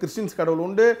 மற்றபடி கிறிஸ்டின்ஸ் கடவுள்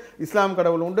உண்டு, இஸ்லாம்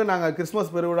கடவுள் உண்டு, நாங்க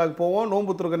கிறிஸ்துமஸ் பெருவிழாக்கு போவோம்,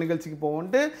 நோன்பு துறக்க நிகழ்ச்சிக்கு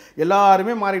போவோம்ட்டு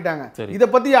எல்லாருமே மாறிட்டாங்க. இத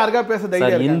பத்தி யாருக்கா பேச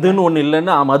தைரியம்? இந்துன்னு ஒண்ணு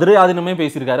இல்லன்னு மதுரை ஆதீனமே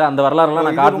பேசியிருக்காரு. அந்த வரலாறு எல்லாம்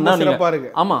நான் காட்டுனா சிறப்பா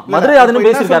இருக்கு. ஆமா, மதுரை ஆதீனம்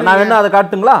பேசியிருக்காரு. நான் வேணா அதை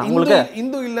காட்டுங்களா உங்களுக்கு?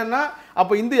 இந்து இல்லன்னா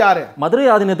அப்ப இந்து யாரு? மதுரை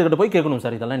ஆதீனத்துக்கிட்ட போய் கேட்கணும்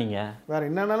சார். இதெல்லாம் நீங்க வேற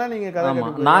என்னன்னாலும் நீங்க கதை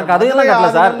கேட்கணும். நான் கதையெல்லாம் கட்டல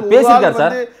சார், பேசியிருக்காரு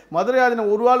சார். மதுரை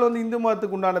ஆதீனம் ஒரு ஆள் வந்து இந்து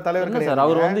மதத்துக்கு உண்டான தலைவர் கிடையாது சார்.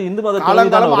 அவர் வந்து இந்து மத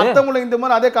அர்த்தமுள்ள இந்து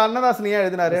மதம் அதே கண்ணதாசன் ஏன்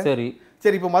எழுதினாரு? சரி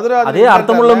சரி, இப்ப மதுரை அதே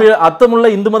அர்த்தமுள்ள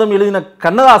இந்து மதம் எழுதின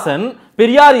கண்ணதாசன்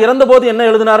பெரியார் இறந்த போது என்ன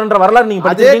எழுதினாருன்ற வரலாறு நீங்க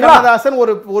படிச்சிருக்கீங்களா? கண்ணதாசன்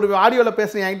ஒரு ஆடியோல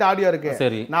பேசுறேன், என்கிட்ட ஆடியோ இருக்கு.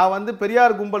 சரி, நான் வந்து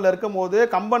பெரியார் கும்பல்ல இருக்கும் போது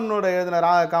கம்பனோட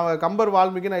எழுதின கம்பர்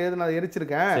வால்மீகி நான் எழுதின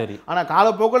எரிச்சிருக்கேன். ஆனா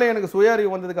காலப்போக்கில் எனக்கு சுய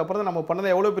அறிவு வந்ததுக்கு அப்புறம் நம்ம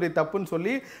பண்ணது எவ்வளவு பெரிய தப்புன்னு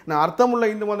சொல்லி நான்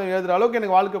அர்த்தமுள்ள இந்து மதம் எழுதுற அளவுக்கு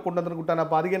எனக்கு வாழ்க்கை கொண்டு வந்து விட்டான.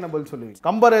 அப்ப அதுக்கு என்ன பதில் சொல்லி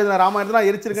கம்பர் எழுதின ராமாயணத்தை நான்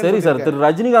எரிச்சிருக்கேன். சரி சார், திரு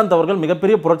ரஜினிகாந்த் அவர்கள்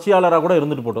மிகப்பெரிய புரட்சியாளராக கூட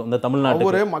இருந்துட்டு போட்டோம் இந்த தமிழ்நாடு.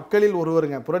 ஒரு மக்களில்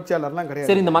ஒருவருங்க, புரட்சியாளர்லாம்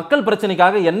கிடையாது. சரி, இந்த மக்கள்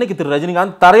பிரச்சனைக்காக என்னைக்கு திரு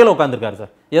ரஜினிகாந்த் தரையில உட்கார்ந்திருக்காரு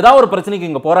சார்? ஏதாவது ஒரு பிரச்சனைக்கு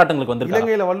இங்க போராட்டங்களுக்கு வந்து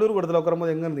இலங்கையில வள்ளூர் கூடத்துல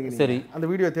உட்காரும்போது எங்க இருந்தீங்க? சரி, அந்த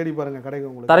வீடியோ தேடி பாருங்க, கிடைக்கும்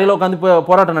உங்களுக்கு. தரையில உட்கார்ந்து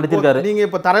போராட்டம் நடத்திருக்காரு. நீங்க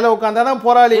இப்ப தரையில உட்கார்ந்தாதான்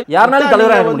போராளி. யாருனாலும்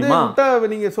தலைவரா இருக்க முடியுமா?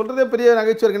 நீங்க சொல்றதே பெரிய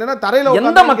நகைச்சுவை இருக்கு. என்னன்னா தரையில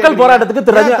எந்த மக்கள் போராட்டத்துக்கு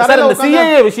திரு ரஜினி சார் இந்த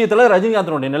சிஏஏ விஷயத்துல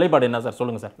ரஜினிகாந்தனுடைய நிலைப்பாடு என்ன சார்?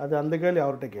 சொல்லுங்க சார். அது அந்த கேள்வி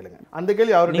அவர்கிட்ட கேளுங்க. அந்த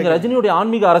கேள்வி அவர்கிட்ட. நீங்க ரஜினியோட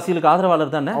ஆன்மீக அரசியலுக்கு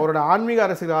ஆதரவாளர் தானே? அவரோட ஆன்மீக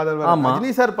அரசியல் ஆதரவாளர்.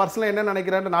 ரஜினி சார் பர்சனலா என்ன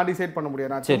நினைக்கிறாரு நான் டிசைட் பண்ண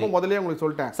முடியாது. நான் சும்மா முதல்லயே உங்களுக்கு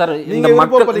சொல்லிட்டேன் சார். நீங்க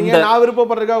விருப்பப்படுறீங்க, நான்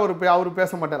விருப்பப்படுறதுக்கு அவர்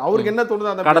பேச மாட்டார். அவருக்கு என்ன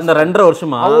தோணுதோ அந்த கடந்த 2.5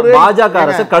 வருஷமா பாஜக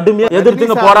அரசு கடுமையா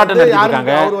எதிர்த்து போராட்டம்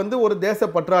நடத்திருக்காங்க. அவர் வந்து ஒரு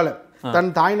தேசப்பற்றாளர், தன்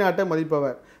தாய்நாட்டை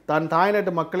மதிப்பவர், தன்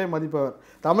தாய்நாட்டு மக்களை மதிப்பவர்,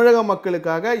 தமிழக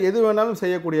மக்களுக்காக எது வேணாலும்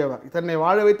செய்யக்கூடியவர், தன்னை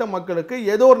வாழ வைத்த மக்களுக்கு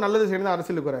ஏதோ ஒரு நல்லது செய்யணும்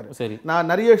அரசியலுக்கு வராரு. சரி, நான்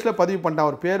நிறைய விஷயத்துல பதிவு பண்ணிட்டேன்.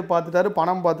 அவர் பேர் பார்த்துட்டாரு,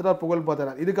 பணம் பார்த்துட்டாரு, புகழ்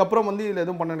பார்த்துட்டாரு. இதுக்கப்புறம் வந்து இதுல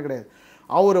எதுவும் பண்ணது கிடையாது.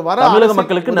 அவர் வர தமிழக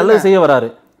மக்களுக்கு நல்லது செய்ய வராரு.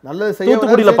 நல்லது செய்ய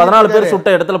தூத்துக்குடியில 14 பேர்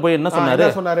சுட்ட இடத்துல போய் என்ன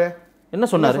சொன்னாரு? என்ன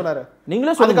சொன்னாரு?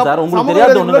 நீங்களே சொல்லுங்க சார். உங்களுக்கு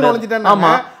தெரியாத ஒண்ணு நுழைஞ்சிட்டாங்க. ஆமா,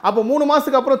 அப்ப 3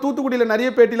 மாசத்துக்கு அப்புறம் தூத்துக்குடியில நிறைய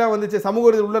பேட்டிலாம் வந்துச்சு. சமூக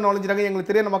விரோதி உள்ள நுழைஞ்சிட்டாங்க, எங்களுக்கு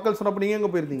தெரியாத மக்கள் சொன்னப்ப நீங்க எங்க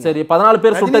போயிருந்தீங்க? சரி, 14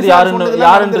 பேர் சுட்டது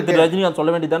யாருன்னு ரஜினிகாந்த்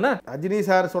சொல்ல வேண்டியதானே? ரஜினி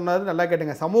சார் சொன்னது நல்லா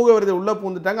கேட்டுங்க. சமூக விரோதி உள்ள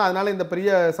பூந்துட்டாங்க, அதனால இந்த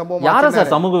பெரிய சம்பவம். யார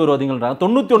சார் சமூக விரோதிகள்ன்றாங்க?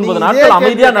 99 நாட்கள்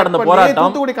அமைதியா நடந்த போராட்டம்.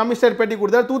 தூத்துக்குடி கமிஷனர் பேட்டி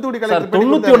கொடுத்தார், தூத்துக்குடி கலெக்டர்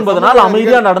 99 நாள்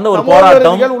அமைதியா நடந்த ஒரு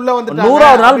போராட்டம்.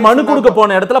 100வது நாள் மனு கொடுக்க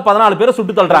போன இடத்துல 14 பேர்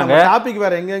சுட்டு தள்ளுறாங்க. டாபிக்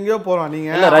வேற எங்கெங்கயோ போறோம்.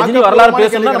 நீங்க இல்ல ரஜினி வரலாறு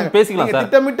பேசணும்னா நம்ம பேசிக்கலாம் சார்.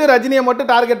 திட்டமிட்டு ரஜினியை மட்டும்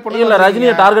டார்கெட் பண்ணல. இல்ல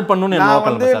ரஜினியை டார்கெட் பண்ணனும்னு என்ன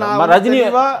நோக்கம்? ரஜினி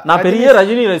நான் பெரிய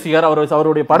ரஜினி ரசிகர்.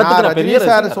 அவருடைய படத்துக்கு நான் பெரிய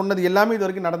சார் சொன்னது எல்லாமே இது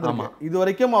வரைக்கும் நடந்துருக்கு. இது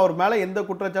வரைக்கும் அவர் மேல எந்த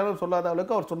குற்றச்சாட்டும் சொல்லாத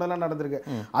அளவுக்கு அவர் சொன்னதெல்லாம் நடந்திருக்கு.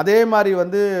 அதே மாதிரி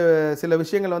வந்து சில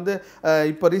விஷயங்கள் வந்து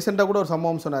இப்ப ரீசெண்டா கூட ஒரு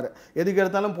சம்பவம் சொன்னாரு. எதுக்கு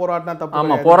எடுத்தாலும் போராட்டம் தப்பு.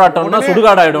 ஆமா, போராட்டம்னா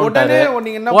சுடுகாடு ஆயிடும்ன்றாரு.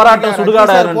 நீங்க என்ன போராட்டம்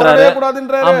சுடுகாடு ஆயிடும்ன்றாரு.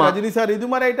 கூடாதுன்றாரு ரஜினி சார். இது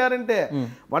மாதிரி ஆயிட்டாருன்ட்டு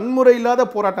வன்முறை இல்லாத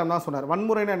போராட்டம் தான் சொன்னார்.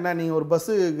 வன்முறைனா என்ன? நீங்க ஒரு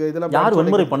பஸ் இதெல்லாம் யார்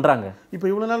வன்முறை பண்றாங்க? இப்ப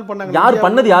இவ்வளவு நாள் பண்ணாங்க. யார்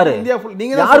பண்ணது? யாரு? India full.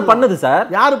 நீங்க யார் பண்ணது சார்?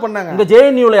 யார் பண்ணாங்க? இந்த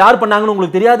ஜேஎன்யூல யார் பண்ணாங்கன்னு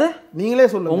உங்களுக்கு தெரியாது? நீங்களே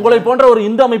சொல்லுங்க. உங்களை போன்ற ஒரு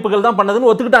இந்து அமைப்புகள் தான்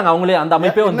பண்ணதுன்னு ஒத்துக்கிட்டாங்க அவங்களே. அந்த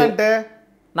அமைப்பே வந்து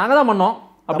நாங்க தான் பண்ணோம்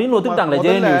அப்படின்னு ஒத்துக்கிட்டாங்களே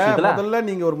ஜேஎன்யூ விஷயத்துல. முதல்ல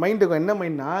நீங்க ஒரு மைண்டுக்கு என்ன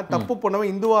மைண்ட்னா, தப்பு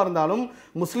பண்ணவன் இந்துவா இருந்தாலும்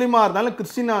முஸ்லிமா இருந்தாலும்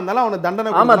கிறிஸ்டியனா இருந்தாலும் அவன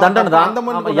தண்டனை. ஆமா, தண்டனை தான்.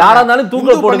 யாரா இருந்தாலும்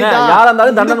தூக்க போடுங்க, யாரா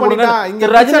இருந்தாலும் தண்டனை போடுங்க. இங்க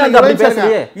ரஜினிகாந்த் அப்படி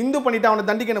பேசலையே. இந்து பண்ணிட்டு அவனை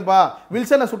தண்டிக்கணும்பா.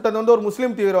 வில்சனை சுட்டது வந்து ஒரு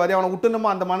முஸ்லிம் தீவிரவாதி, அவனை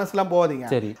விட்டுணுமா அந்த மனசுலாம் போவாதீங்க.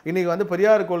 இன்னைக்கு வந்து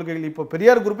பெரியார் கொள்கைகள் இப்போ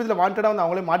பெரியார் குரூப் இதுல வாண்டடா வந்து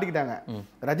அவங்களே மாட்டிக்கிட்டாங்க.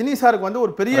 ரஜினி சாருக்கு வந்து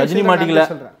ஒரு பெரிய ரஜினி மாட்டிக்கல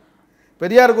சொல்றேன்.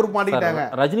 பெரியார் குரூப் மாட்டிட்டாங்க.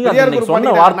 ரஜினிகாந்த்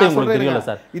சொன்ன வார்த்தை உங்களுக்கு தெரியல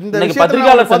சார். இன்னைக்கு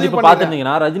பத்திரிகையாளர் சந்திப்பு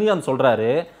பார்த்திருந்தீங்கன்னா ரஜினிகாந்த்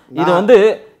சொல்றாரு,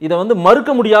 இத வந்து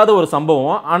மறுக்க முடியாத ஒரு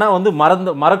சம்பவம், ஆனா வந்து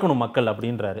மறக்கணும் மக்கள்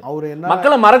அப்படின்றாரு.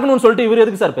 மக்களை மறக்கணும்னு சொல்லிட்டு இவர்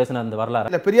எதுக்கு சார் பேசினார் இந்த வரலாறு?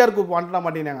 இல்ல பெரியார் குரூப் மாட்டனா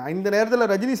மாட்டீங்க. இந்த நேரத்துல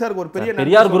ரஜினி சாருக்கு ஒரு பெரிய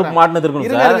பெரியார் குரூப் மாட்டினது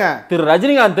இருக்கும் சார். திரு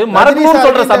ரஜினிகாந்த் மறக்கணும்னு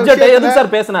சொல்ற சப்ஜெக்ட் எதுக்கு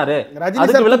சார் பேசினாரு?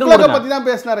 அதுக்கு விளக்கம் பத்தி தான்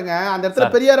பேசினாருங்க. அந்த இடத்துல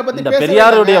பெரியாரை பத்தி பேச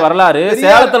பெரியாருடைய வரலாறு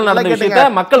சேலத்துல நடந்த விஷயத்தை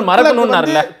மக்கள்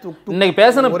மறக்கணும்னாருல இன்னைக்கு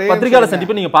பேசின பத்திரிகையாளர்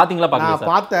சந்திப்பு நீங்க பாத்தீங்களா? பாக்கல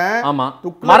சார். பார்த்தேன். ஆமா,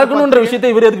 மறக்கணும்ன்ற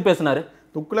விஷயத்தை இவர் எதுக்கு பேசினாரு?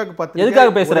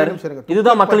 எதுக்காக பேசுறாரு?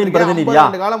 இதுதான் மக்களின் பிரதிநிதியா?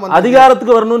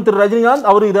 அதிகாரத்துக்கு வரணும் திரு ரஜினிகாந்த்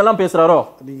அவர் இதெல்லாம் பேசுறாரோ?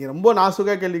 நீங்க ரொம்ப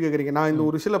நாசுகா கேள்வி கேக்குறீங்க. நான் இந்த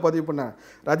ஒரு விஷயத்துல பதிவு பண்ணேன்.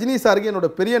 ரஜினி சாருக்கு என்னோட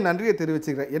பெரிய நன்றியை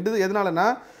தெரிவிச்சுக்கிறேன். எதனாலன்னா,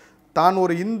 தான்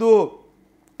ஒரு இந்து,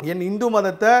 என் இந்து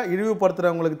மதத்தை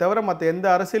இழிவுபடுத்துறவங்களுக்கு தவிர மற்ற எந்த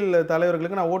அரசியல்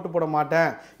தலைவர்களுக்கு நான் ஓட்டு போட மாட்டேன்,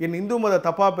 என் இந்து மத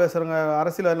தப்பா பேசுறவங்க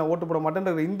அரசியல் நான் ஓட்டு போட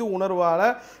மாட்டேன்ற இந்து உணர்வால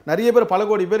நிறைய பேர், பல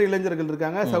கோடி பேர் இளைஞர்கள்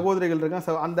இருக்காங்க, சகோதரிகள்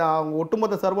இருக்காங்க. அந்த அவங்க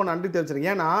ஒட்டுமொத்த சார்பும் நன்றி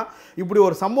தெரிவிச்சிருக்கேன். ஏன்னா இப்படி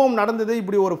ஒரு சம்பவம் நடந்தது,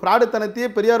 இப்படி ஒரு ஃப்ராடுத்தனத்தையே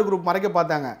பெரியார் குரூப் மறைக்க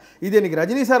பார்த்தாங்க. இது இன்னைக்கு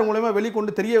ரஜினி சார் மூலமா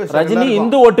வெளிக்கொண்டு தெரிய வச்சு ரஜினி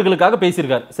இந்து ஓட்டுகளுக்காக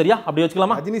பேசியிருக்காரு. சரியா? அப்படி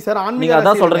வச்சுக்கலாமா? ரஜினி சார் ஆன்மீக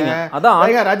அதான் சொல்றீங்க.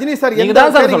 அதான் ரஜினி சார் எங்க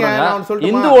சொல்றீங்க?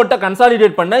 இந்து ஓட்டை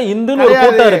கன்சாலிடேட் பண்ண இந்துன்னு ஒரு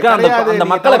கூட்டம் இருக்கு, அந்த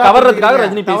மக்கள் கவர்றதுக்காக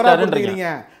ரஜினி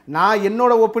பேசுறாருன்றீங்க. நான்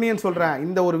என்னோட ஒப்பீனியன் சொல்றேன்.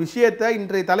 இந்த ஒரு விஷயத்தை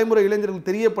இன்றைய தலைமுறை இளைஞர்களுக்கு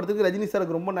தெரியப்படுத்துறதுக்கு ரஜினி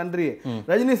சாருக்கு ரொம்ப நன்றி.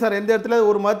 ரஜினி சார் எந்த இடத்துல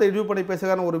ஒரு மதத்தை ரிவ்யூ பண்ணி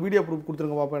பேசுறாங்க, ஒரு வீடியோ ப்ரூஃப்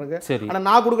கொடுத்துருங்க பாப்பா எனக்கு. ஆனா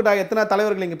நான் கொடுக்கட்டா எத்தனை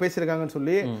தலைவர்கள் இங்க பேசியிருக்காங்கன்னு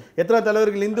சொல்லி, எத்தனை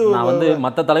தலைவர்கள் இந்து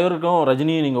மத்த தலைவருக்கும்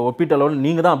ரஜினி நீங்க ஒப்பிட்டளவு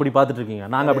நீங்க தான் அப்படி பார்த்துட்டு இருக்கீங்க,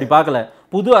 நாங்க அப்படி பார்க்கல.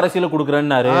 புது அரசியல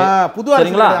குடுக்குறேன்னாரு. புது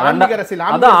அரசியல்,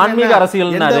 ஆன்மீக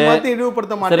அரசியல், எந்த மதத்தையும்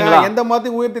இழிவுபடுத்த மாட்டேன், எந்த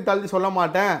மதத்தையும் உயர்த்தி தாழ்த்தி சொல்ல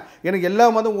மாட்டேன், எனக்கு எல்லா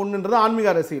மதம் ஒண்ணுன்றது ஆன்மீக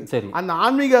அரசியல். அந்த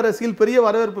ஆன்மீக அரசியல் பெரிய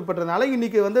வரவேற்பு பெற்றதுனால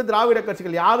இன்னைக்கு வந்து திராவிட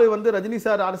கட்சிகள் யாரு வந்து ரஜினி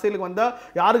சார் அரசியலுக்கு வந்தா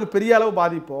யாருக்கு பெரிய அளவு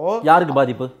பாதிப்போ, யாருக்கு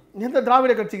பாதிப்பு? எந்த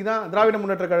திராவிட கட்சிக்கு தான், திராவிட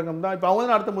முன்னேற்ற கழகம் தான். இப்ப அவங்க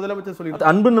தான் அடுத்த முதலமைச்சர் சொல்லி.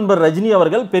 அன்பு நண்பர் ரஜினி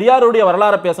அவர்கள் பெரியாருடைய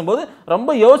வரலாறு பேசும்போது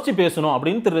ரொம்ப யோசிச்சு பேசணும்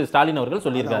அப்படின்னு திரு ஸ்டாலின் அவர்கள்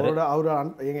சொல்லியிருக்காரு. அவர்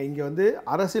இங்க வந்து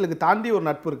அரசியலுக்கு தாண்டி ஒரு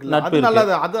நட்பு இருக்குல்ல, அது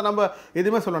நல்லது. அத நம்ம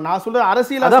எதுவுமே சொல்லணும். நான் சொல்ற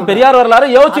அரசியல் அதான் பெரியார் வரலாறு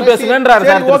யோசிச்சு பேசுங்கன்றாரு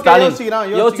சார் திரு ஸ்டாலின்.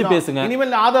 யோசிச்சு பேசுங்க.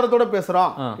 இனிமேல் ஆதாரத்தோட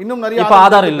பேசுறோம். இன்னும் நிறைய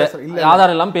ஆதாரம் இல்ல,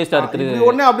 ஆதாரம் எல்லாம் பேசிட்டாரு திரு.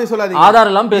 ஒண்ணே அப்படி சொல்லாதீங்க,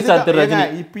 ஆதாரம் எல்லாம் பேசிட்டாரு திரு ரஜினி.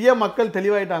 இப்பயே மக்கள்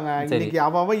தெளிவாயிட்டாங்க. இன்னைக்கு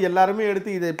அவன் எல்லாருமே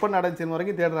எடுத்து இது எப்ப நடந்துச்சு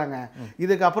வரைக்கும் தேடுறாங்க.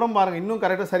 இதுக்கு அப்புறம் பாருங்க, இன்னும்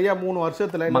கரெக்ட்டா சரியா 3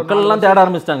 வருஷத்துல மக்கள் எல்லாம் தேட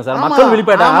ஆரம்பிச்சிட்டாங்க சார். மக்கள்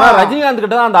வெளிப்பட்டாங்க. ரஜினிகாந்த்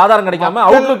கிட்ட அந்த ஆதாரம் கிடைக்காம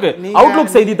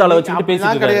அவுட்லுக் செய்தித்தாள வச்சிட்டு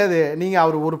பேசிட்டு கிடையாது. நீங்க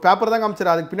அவர் ஒரு பேப்பர் தான்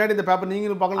காமிச்சாரு, அதுக்கு பின்னாடி இந்த பேப்பர்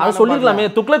நீங்களும் பார்க்கலாம். அது சொல்லிரலாமே,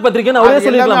 துக்ளக் பத்திரிக்கைன்னு அவரே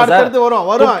சொல்லிரலாம் சார். அடுத்து வரும்.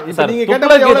 இப்ப நீங்க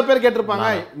கேட்டபடி எவ்வளவு பேர் கேட்டிருப்பாங்க,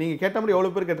 நீங்க கேட்டபடி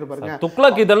எவ்வளவு பேர் கேட்டிருப்பாங்க.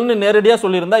 துக்ளக் இதழ்னு நேரடியா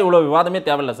சொல்லிருந்தா இவ்வளவு விவாதமே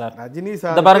தேவையில்லை சார். ரஜினி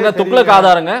சார் இந்த பாருங்க துக்ளக்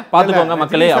ஆதாரங்க பாத்துக்கோங்க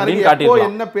மக்களே அப்படின்னு காட்டிருக்காங்க.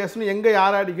 என்ன பேசணும், எங்க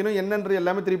யார அடிக்கணும் என்னன்றது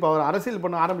எல்லாமே திருப்பி அவர் அரசியல்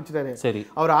பண்ண ஆரம்பிச்சிட்டாரு. சரி,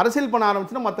 அவர் அரசியல் பண்ண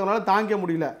ஆரம்பிச்சுனா மத்தவங்களால தாங்க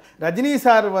முடியல. ரஜினி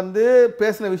சார் வந்து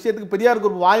பேசின விஷயத்துக்கு பெரியார்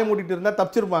குரூப் வாய மூடிட்டு இருந்தா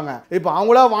தப்பிச்சிருப்பாங்க. இப்ப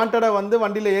அவங்களா வாண்டடா வந்து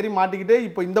வண்டியில ஏறி மாட்டிக்கிட்டு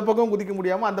இப்ப இந்த பக்கம் குதிக்க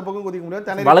முடியாம அந்த பக்கம் குதிக்க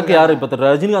முடியாம வழக்கு யாரு இப்ப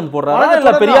ரஜினிகாந்த் போடுறாரா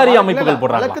இல்ல பெரியாரி அமைப்புகள்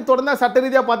போடுறாங்க? வழக்கு தொடர்ந்தா சட்ட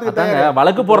ரீதியா பாத்துக்கிட்டாங்க.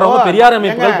 வழக்கு போடுறவங்க பெரியார்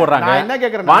அமைப்புகள் போடுறாங்க. நான் என்ன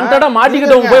கேக்குறேன், வாண்டடா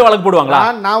மாட்டிக்கிட்டவங்க போய் வழக்கு போடுவாங்களா?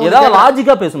 ஏதாவது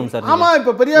லாஜிக்கா பேசணும் சார். ஆமா,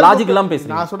 இப்ப பெரியார் லாஜிக் எல்லாம்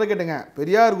பேசுறீங்க. நான் சொல்ற கேட்டுங்க,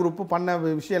 பெரியார் குரூப் பண்ண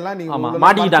விஷயம் எல்லாம் நீங்க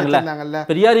மாட்டிக்கிட்டாங்கல்ல,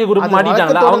 பெரியாரி குரூப்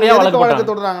மாட்டிக்கிட்டாங்கல, அவங்க ஏன்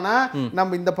வழக்கு தொடறாங்கன்னா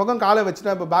நம்ம இந்த பக்கம் காலை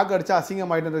வச்சுட்டா இப்ப பேக் அடிச்சு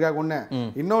அசிங்கம் ஆயிட்டு இருக்கா ஒண்ணு.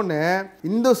 இன்னொன்னு,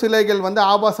 இந்து சிலைகள் வந்து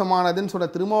ஆபாசமானதுன்னு சொன்ன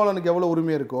திருமாவளவனுக்கு எவ்வளவு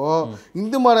உரிமை இருக்கோ,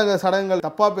 இந்து மத சடங்குகள்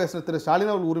தப்பா பேசுற திரு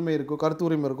ஸ்டாலின் அவர்கள் உரிமை இருக்கோ, கருத்து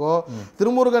உரிமை இருக்கோ,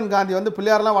 திருமுருகன் காந்தி வந்து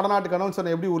பிள்ளையாரெல்லாம் வடநாட்டு கணவன்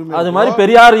சொன்ன எப்படி உரிமை, அது மாதிரி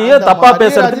பெரியாரையே தப்பா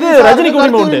பேசுறதுக்கு ரஜினிக்கு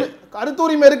உரிமை உண்டு. கருத்து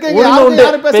உரிமை இருக்கு,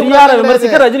 பெரியாரை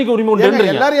விமர்சிக்க ரஜினிக்கு உரிமை உண்டு.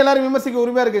 எல்லாரும் விமர்சிக்க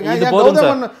உரிமை இருக்குங்க.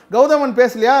 கௌதமன்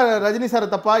பேசலையா ரஜினி சார்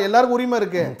தப்பா, எல்லாருக்கும் உரிமை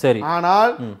இருக்கு. சரி,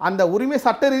 ஆனால் அந்த உரிமை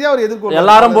சட்ட ரீதியா அவர் எதிர்கொள்ள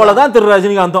எல்லாரும் போலதான் திரு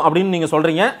ரஜினிகாந்தும் அப்படின்னு நீங்க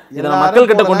சொல்றீங்க. இதை மக்கள்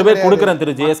கிட்ட கொண்டு போய் கொடுக்கிறேன்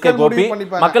திரு J.S.K கோபி.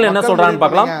 மக்கள் என்ன சொல்றான்னு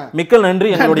பார்க்கலாம். மிக்க நன்றி,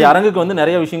 எங்களுடைய அரங்குக்கு வந்து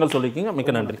நிறைய விஷயங்கள் சொல்லிருக்கீங்க.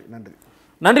 மிக்க நன்றி.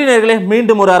 நன்றி நேயர்களே,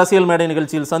 மீண்டும் ஒரு அரசியல் மேடை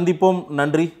நிகழ்ச்சியில் சந்திப்போம்.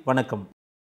 நன்றி, வணக்கம்.